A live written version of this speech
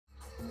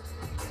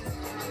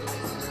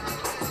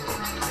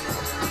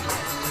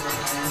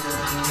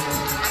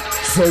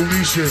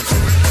Solution.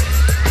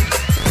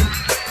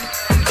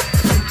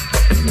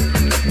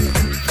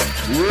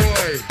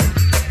 Roy.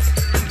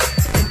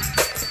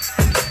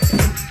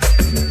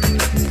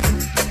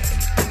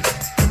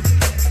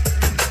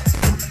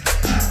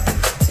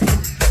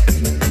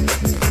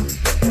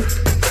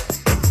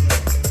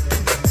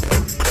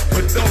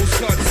 With those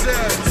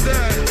concerns,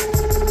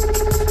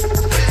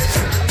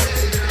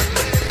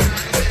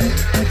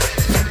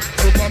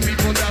 for my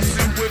people that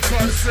sit with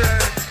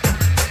concern.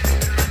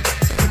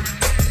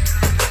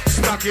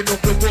 Stacking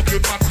up the book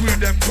in my crew,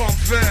 them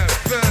confirm.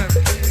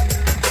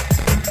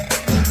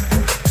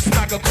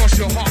 Stack across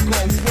your heart, go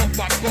fuck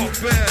back, got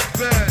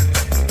burn.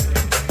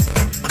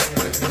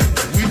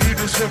 We do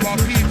this for our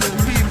people.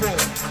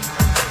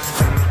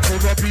 For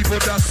the people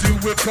that see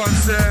with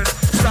concern.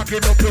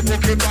 Stacking up the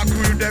book in my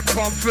crew, them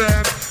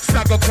confirm.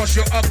 Stack across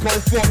your heart, go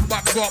fuck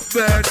back, got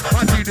burn.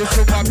 I do this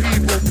for my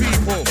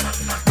people.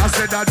 I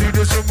said I do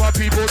this for my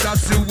people that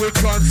see with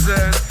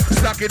concern.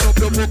 Stacking up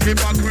the book in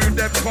my crew,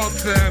 them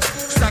confirm.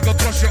 Stack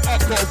across your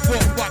heart, go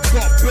fuck back,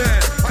 got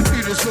burn. I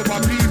do this for my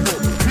people.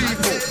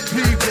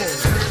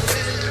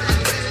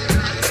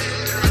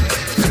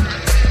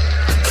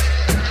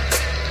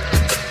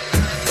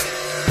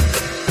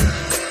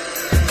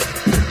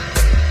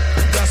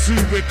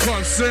 With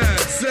concern.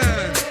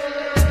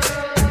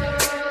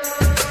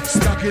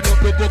 Stacking up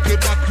the book in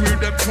my crew,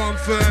 them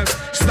confirm.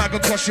 Stack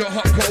across your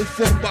hot cold,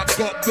 fuck back,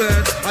 got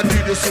burned. I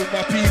do this with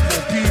my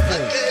people.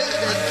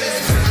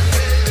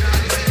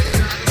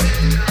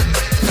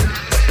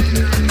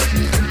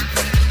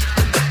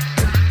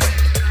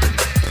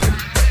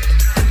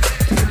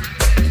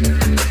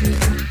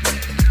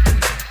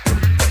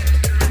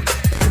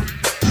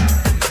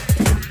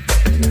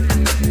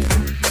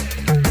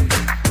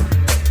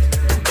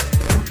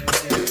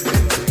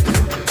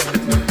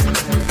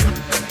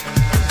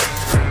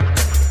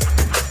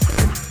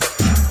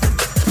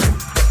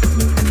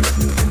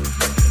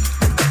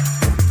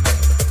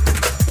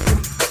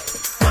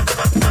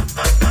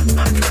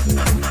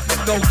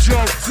 No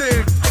joke,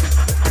 team.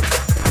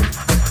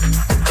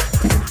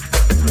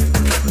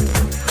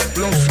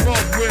 Blow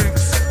smoke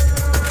rings.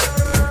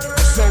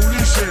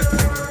 Solution.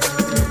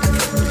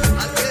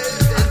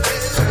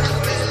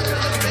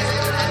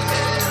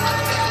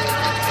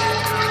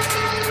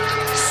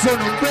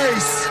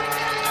 Sunandbass.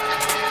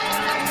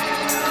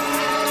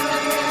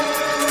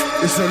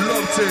 It's a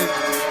love thing.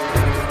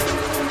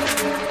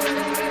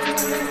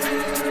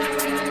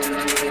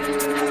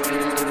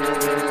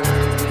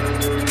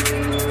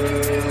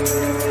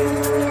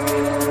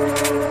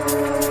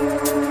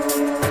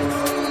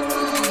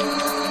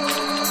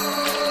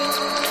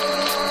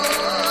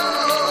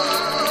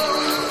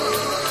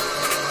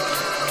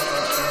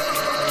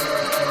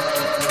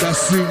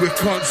 That's who with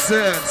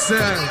concern.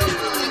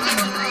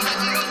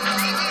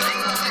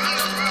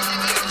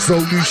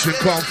 Solution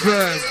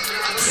confirmed.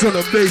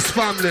 Sunandbass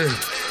family.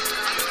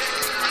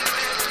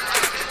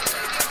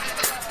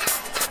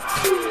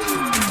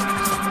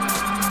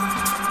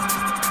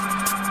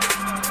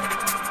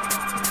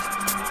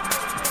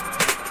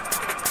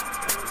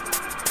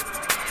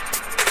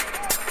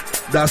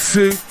 That's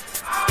who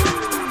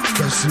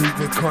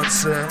with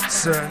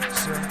concern.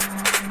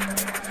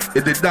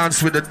 If they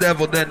dance with the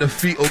devil, then the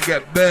feet will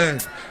get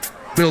burned.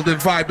 Building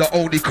vibe, the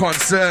only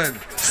concern.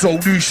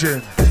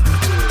 Solution.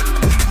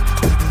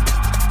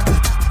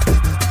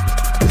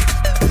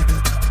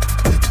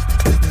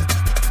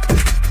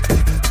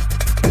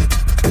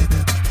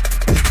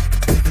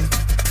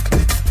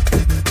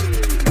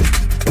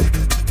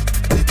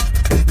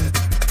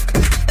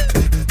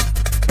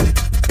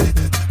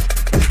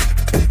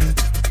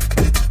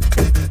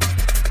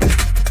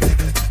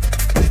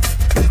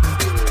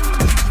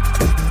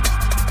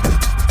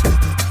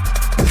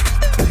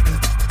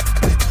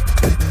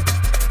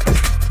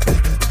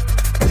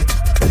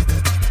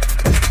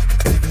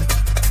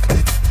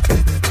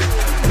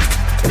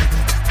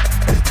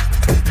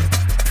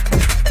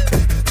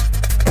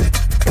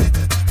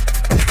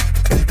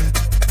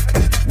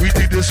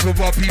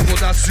 For our people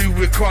that see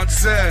with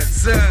concern.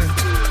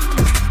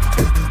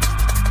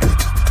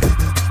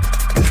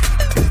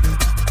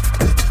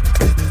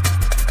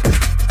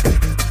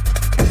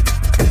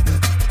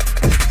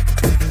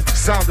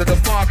 Sound of the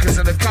Marcus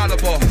and the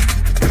Calibre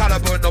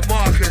and the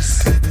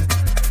Marcus.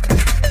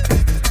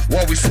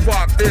 While we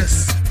spark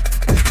this.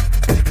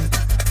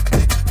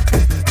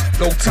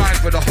 No time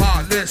for the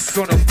heartless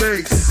on the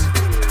bass.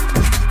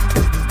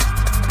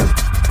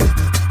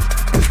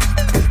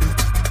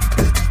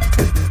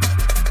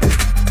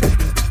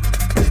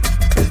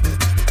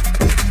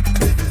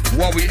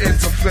 While we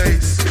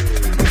interface.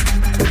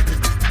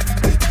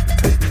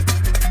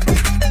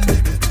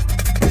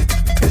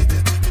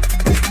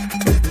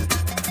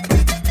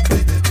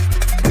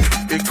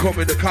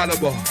 Incoming the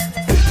Calibre.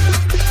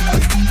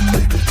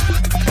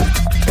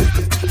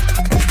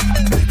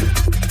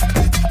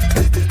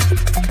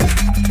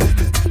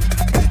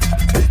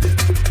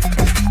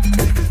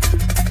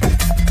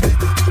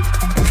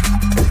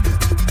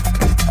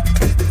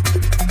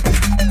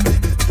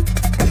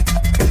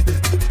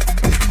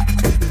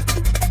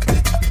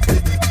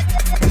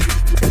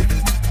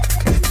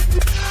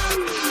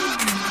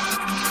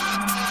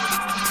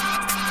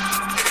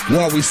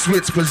 While we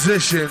switch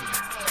position.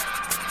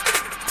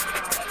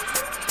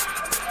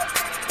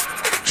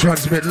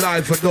 Transmit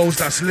live for those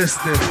that's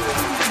listening.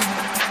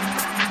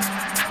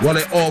 While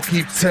they all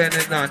keep turning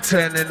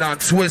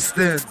and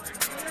twisting.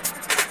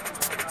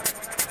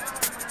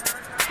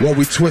 While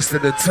we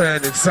twisting and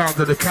turning, sound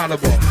of the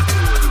Calibre.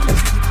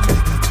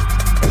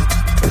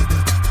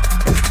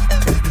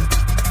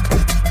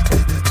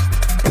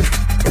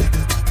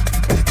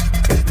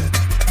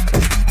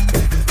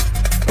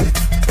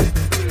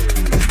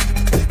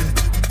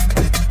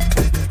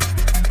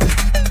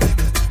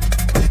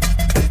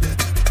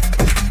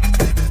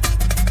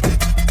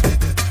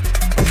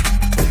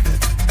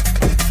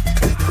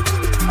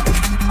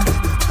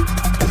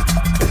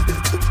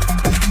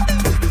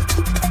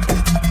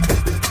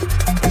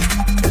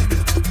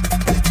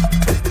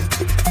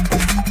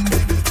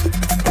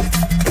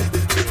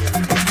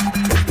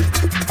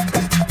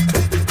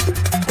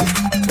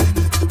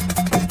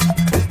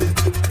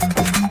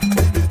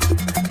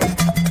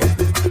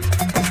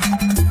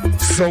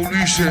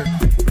 Solution.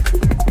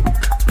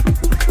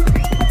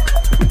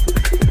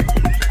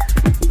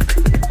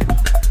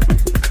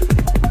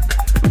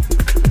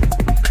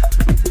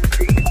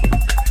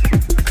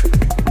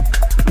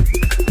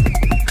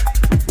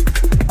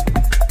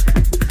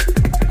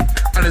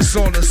 And it's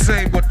all the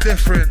same but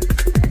different.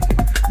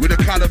 With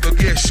the caliber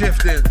gear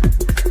shifting.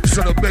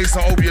 So the bass,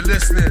 I hope you're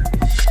listening.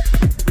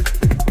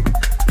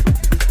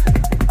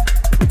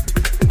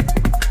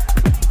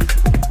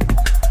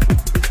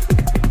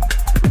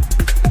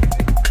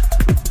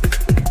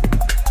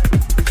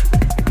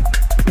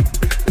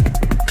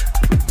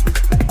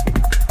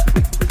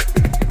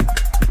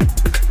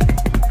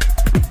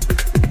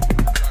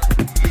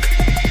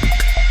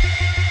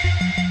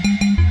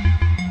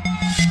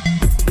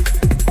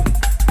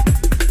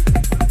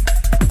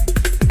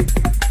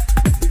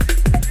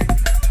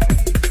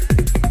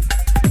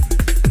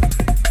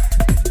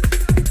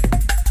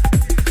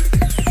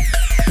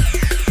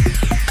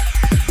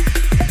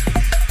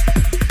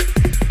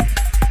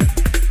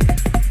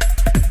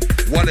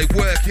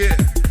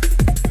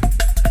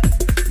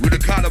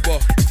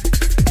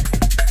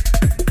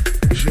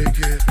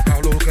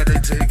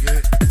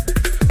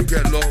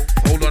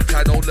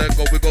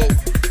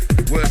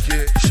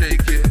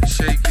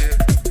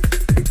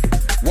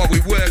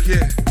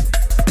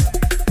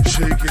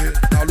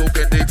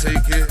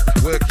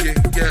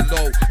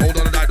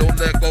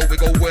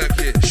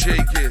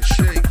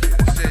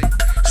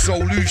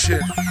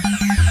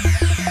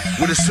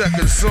 With a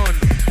second son.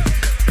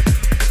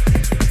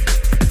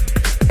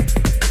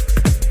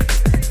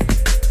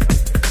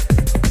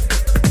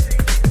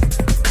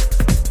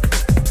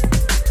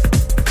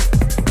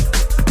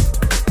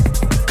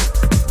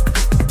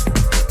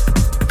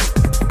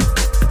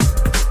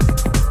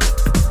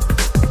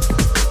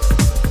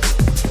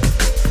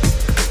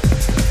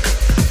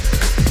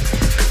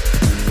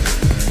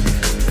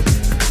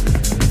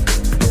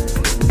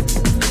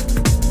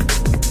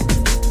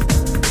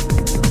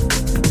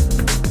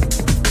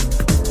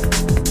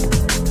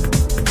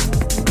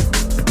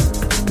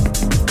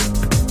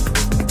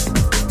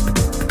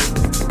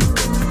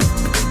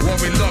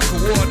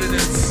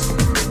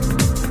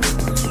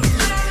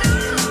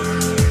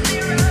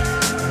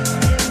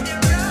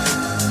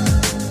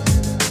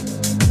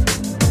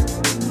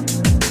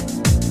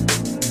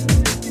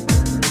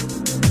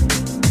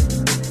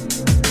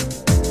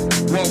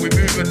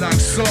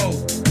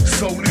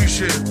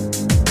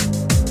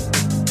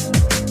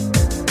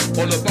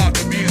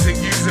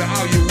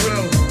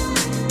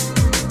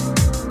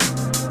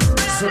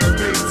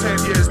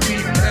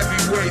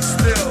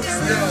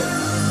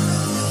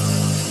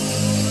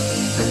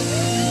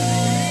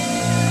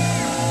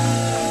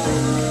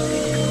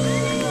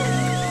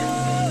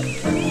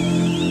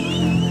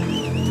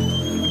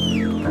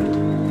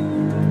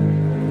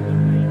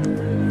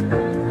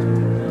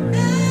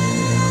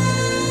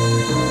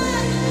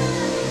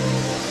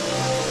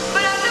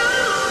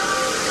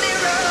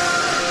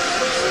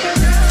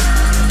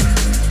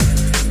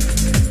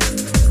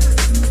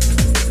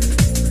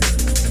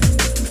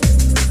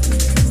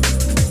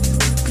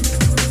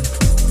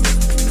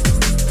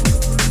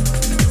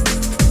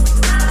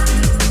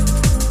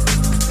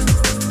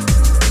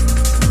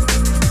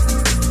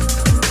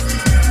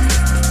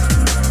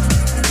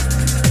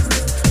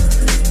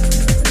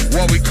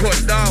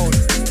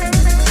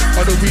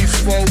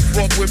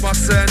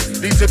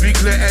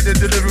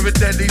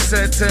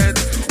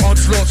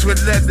 Onslaughts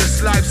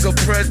relentless, life's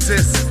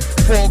apprentice.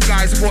 4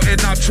 guys putting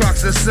out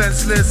tracks are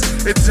senseless.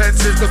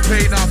 Intense is the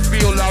pain I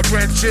feel like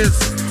wrenches.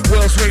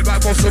 World's rate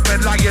like muscle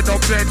men lying on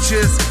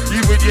benches.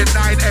 You with your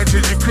 9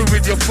 engines, your crew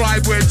with your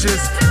 5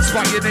 wedges.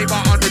 Spot your name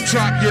out on the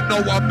track, you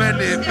know I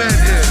meant it.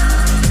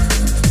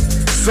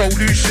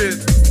 Solution,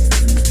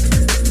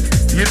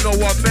 you know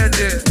I meant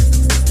it.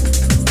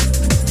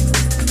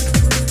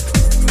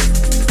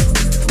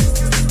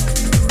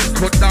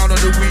 Cut down on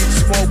the weed,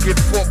 smoking,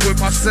 fuck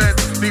with my scent.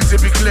 Need to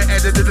be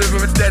clear-headed,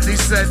 deliver a deadly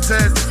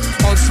sentence.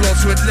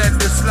 Onslaughts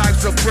relentless,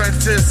 life's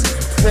apprentice.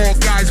 4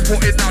 guys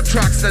putting out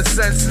tracks that's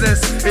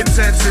senseless.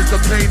 Intense is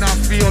the pain I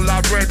feel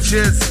like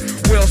wrenches.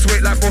 wheels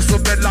weight like muscle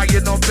men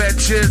lying on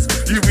benches.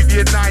 You with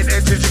your 9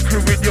 engines, you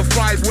crew with your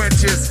 5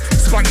 wenches.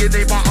 Spot your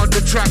name out on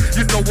the track,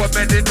 you know what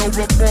man, ain't no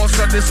remorse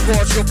on this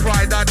course. Your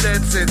pride I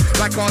dancing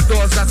like our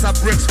doors, that's a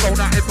bricks phone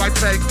out if I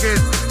take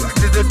it. Like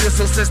the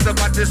missile system,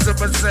 I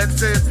dissonant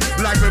senses.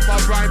 Like with my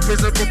rhyme,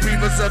 prison for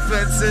previous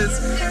offenses.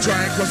 Try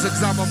and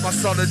cross-examine my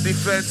solid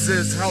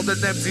defenses. Held in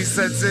empty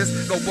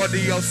senses,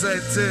 nobody else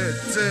entered.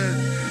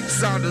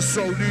 Sound a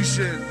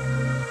solution.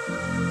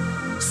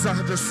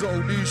 Sound a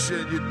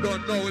solution. You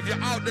don't know if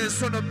you're out there,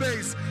 son of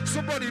bass.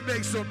 Somebody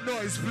make some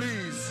noise,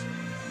 please.